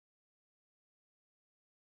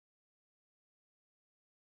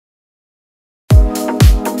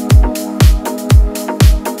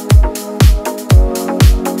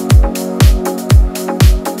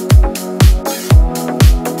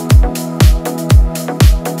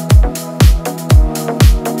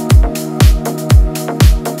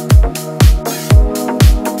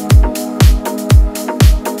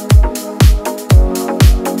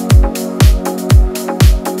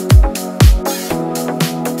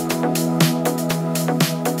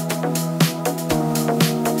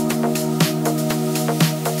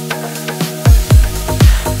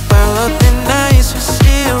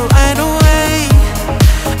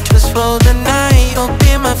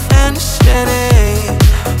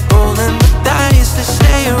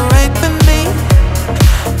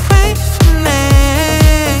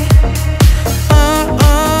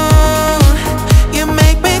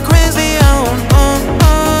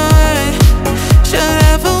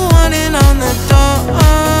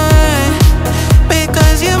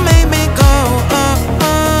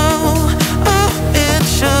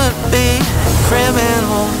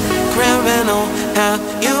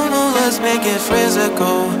let's make it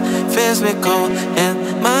physical, physical.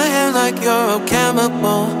 And my hair like you're a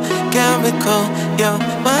chemical, chemical. You're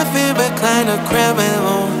my favorite kind of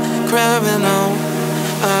criminal, criminal.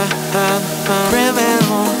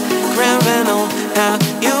 Criminal, criminal. Now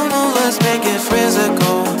you know let's make it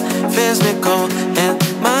physical, physical. And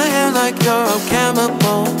my hair like you're a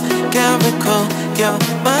chemical, chemical. You're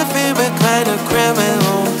my favorite kind of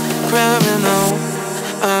criminal, criminal.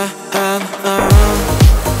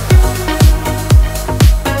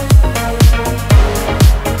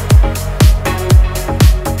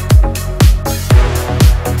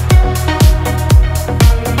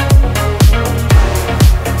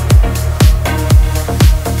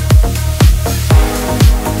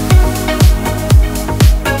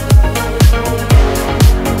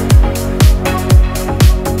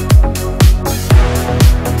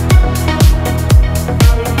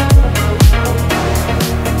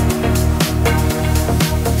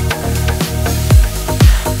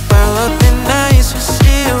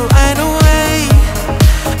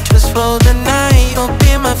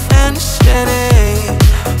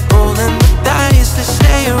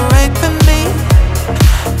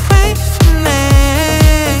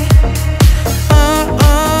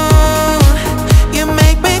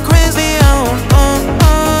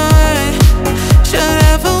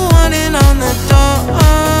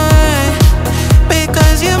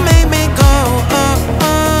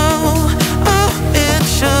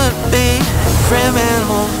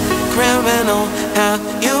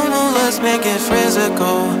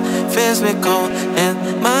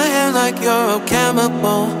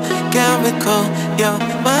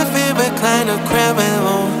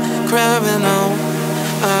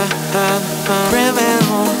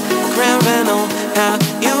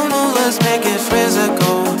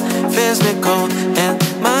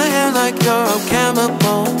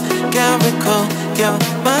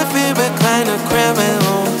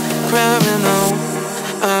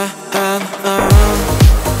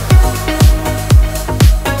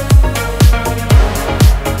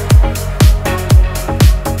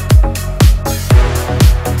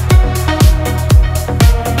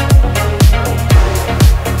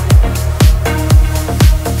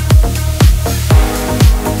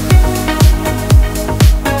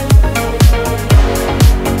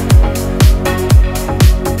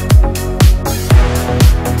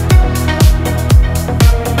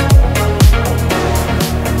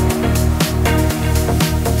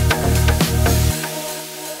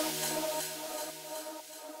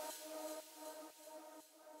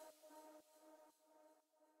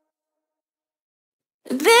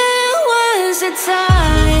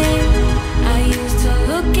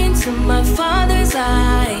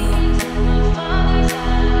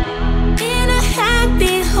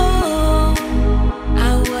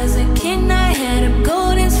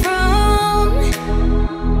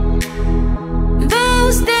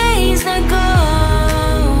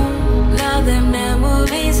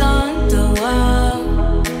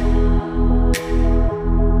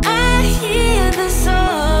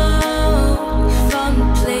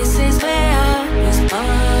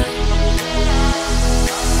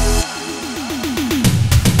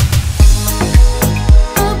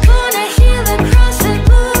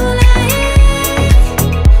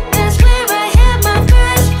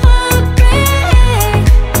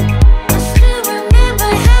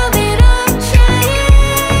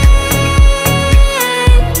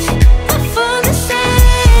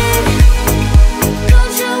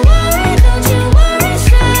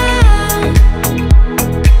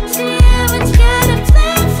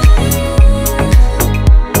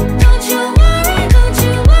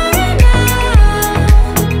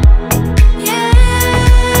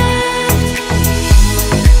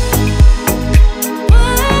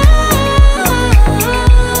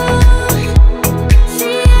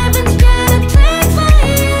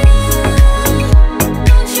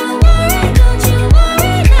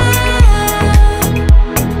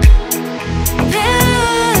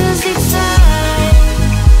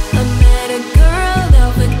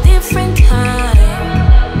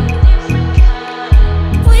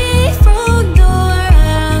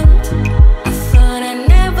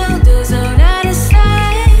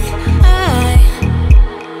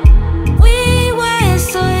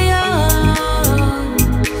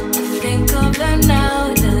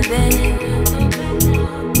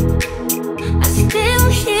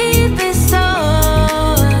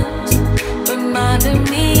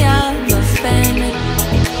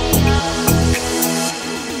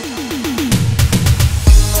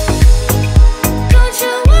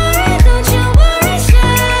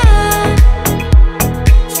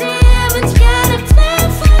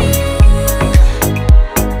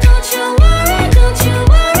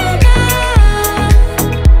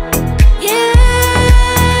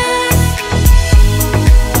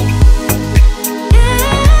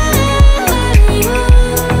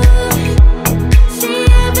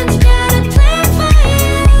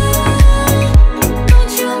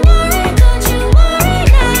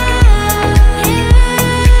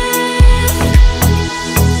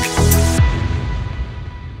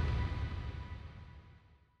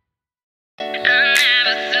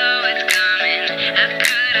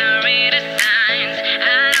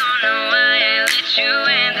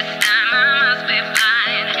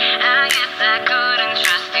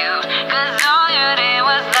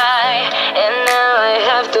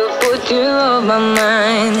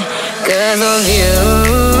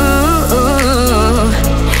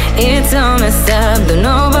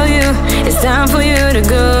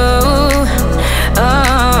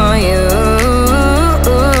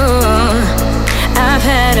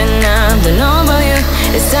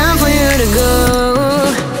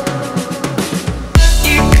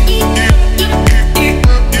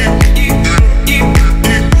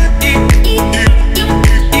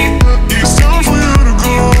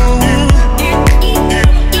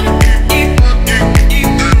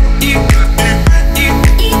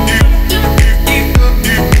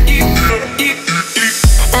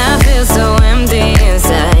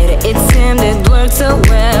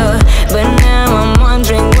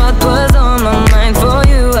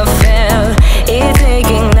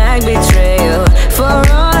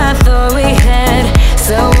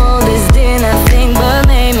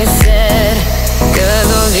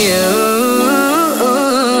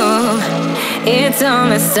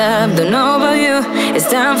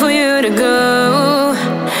 for you to go.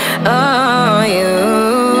 Oh, you.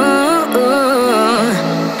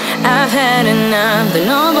 I've had enough, but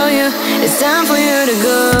know about you. It's time for you to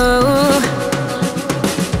go.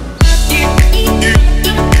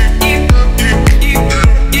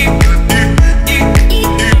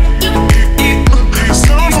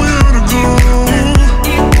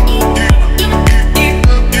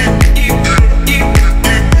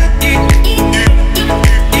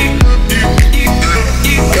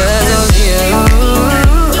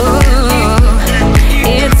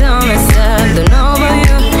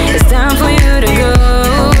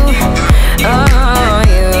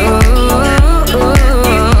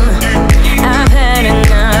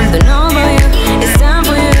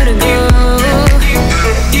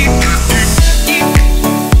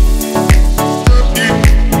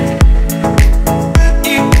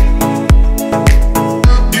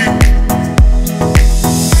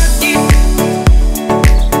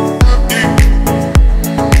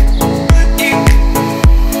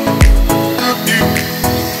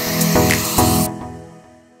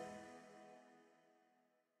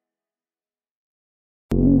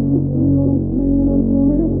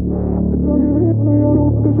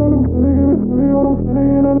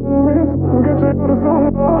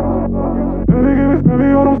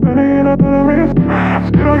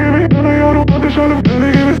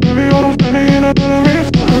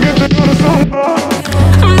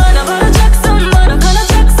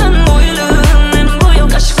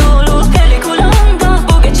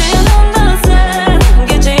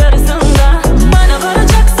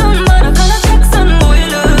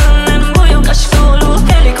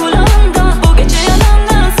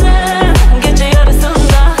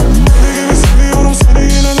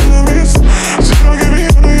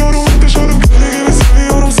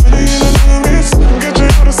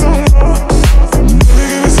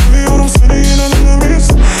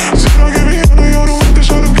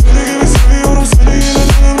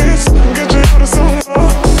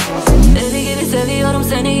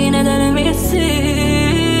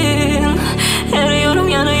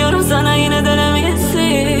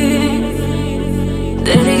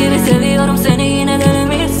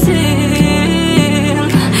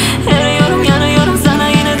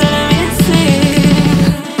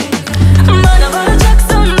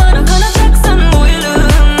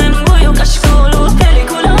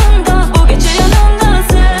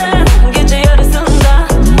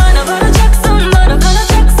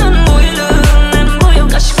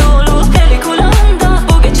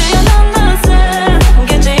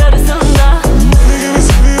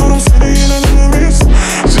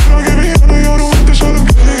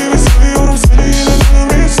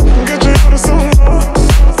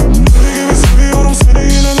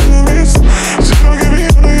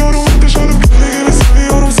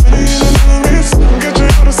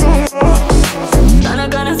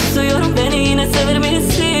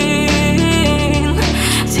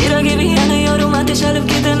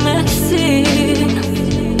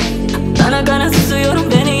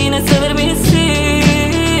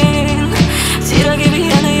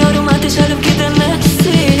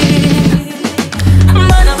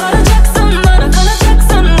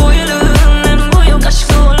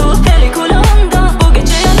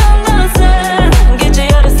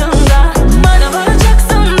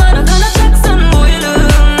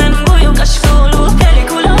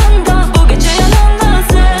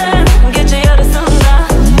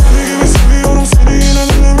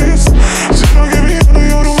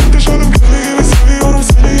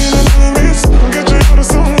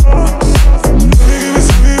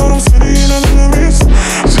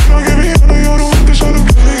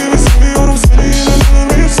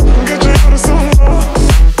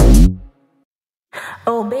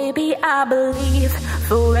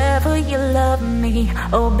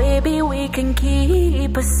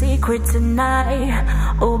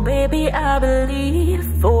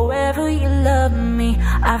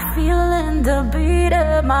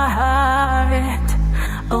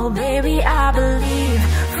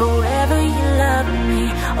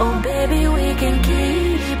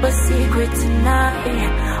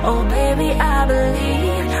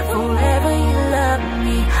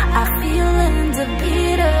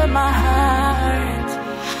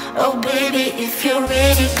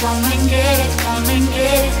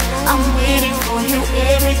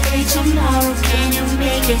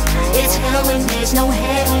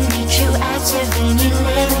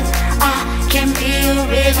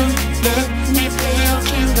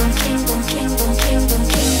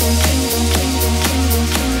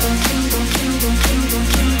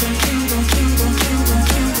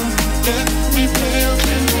 Let me play your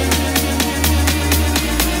kingdom.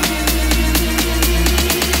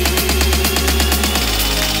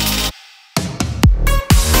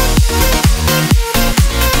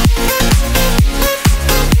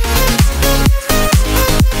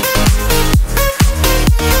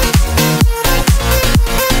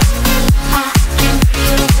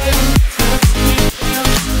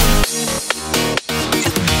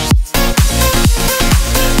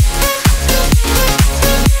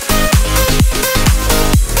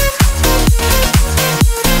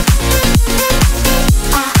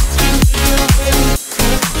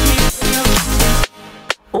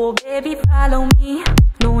 follow me,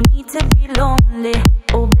 no need to be lonely.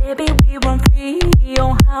 Oh baby, we run free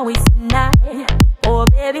on highways tonight. Oh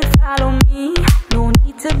baby, follow me, no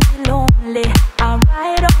need to be lonely. I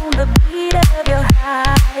ride on the beat of your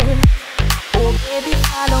heart. Oh baby,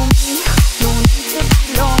 follow me, no need to be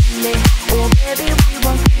lonely. Oh baby, we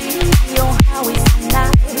run free on highways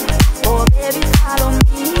tonight. Oh baby, follow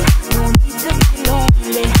me, no need to be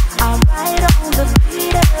lonely. I ride on the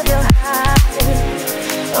beat of your heart.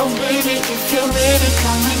 Oh baby, if you're ready,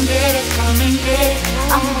 come and get it, come and get it.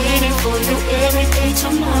 I'm waiting for you every day.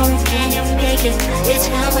 Tomorrow, can you make it? It's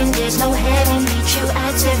heaven, there's no heaven. Meet you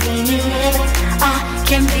at 7-Eleven. I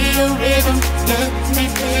can be a rhythm. Let me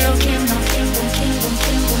play your kingdom, kingdom, kingdom,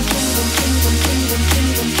 kingdom, kingdom, kingdom,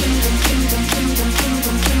 kingdom, kingdom, kingdom, kingdom, kingdom,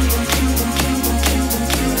 kingdom, kingdom, kingdom, kingdom, kingdom,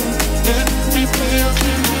 kingdom. Let me play your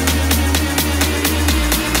kingdom.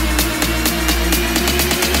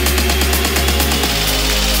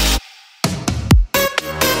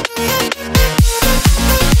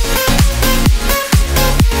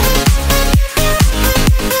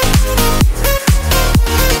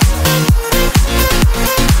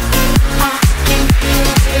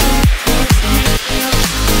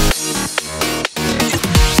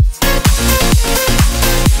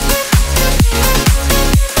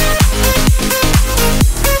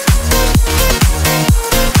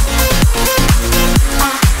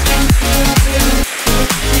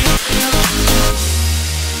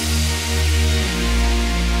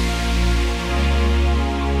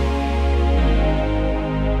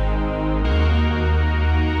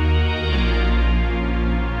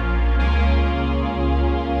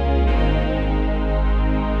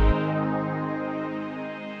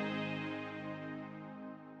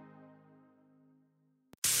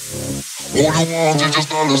 All you want is just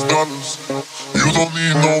dollars, dollars. You don't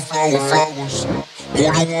need no flowers. All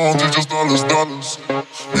you want is just dollars, dollars.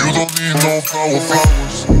 You don't need no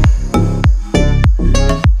flowers.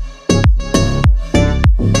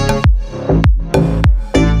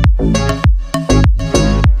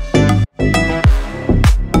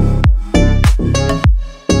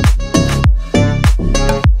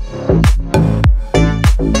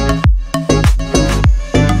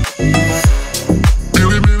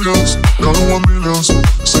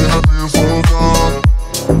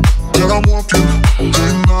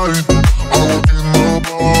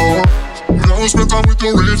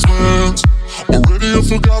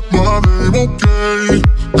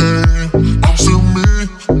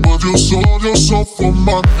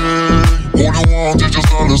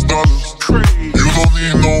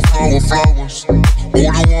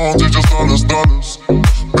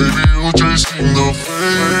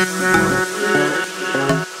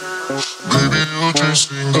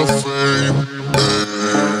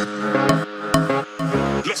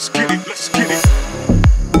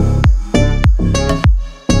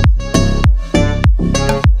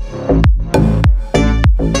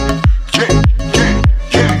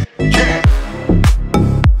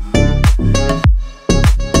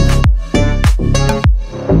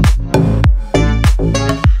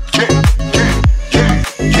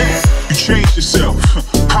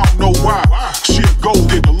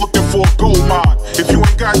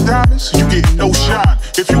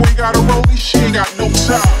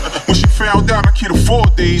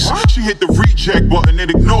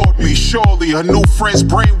 Her new friends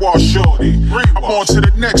brainwash shorty. I'm on to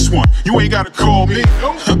the next one. You ain't gotta call me.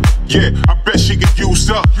 Yeah, I bet she get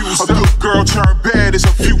used up. A good girl turned bad is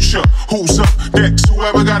a future. Who's up next?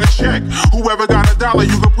 Whoever got a check, whoever got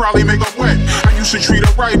 $1, you could probably make her wet. I used to treat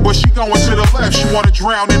her right, but she going to the left. She wanna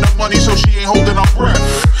drown in the money, so she ain't holding her breath.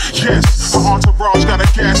 Yes, her entourage got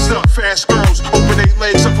her gassed up. Fast girls open their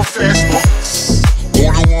legs up for fast bumps.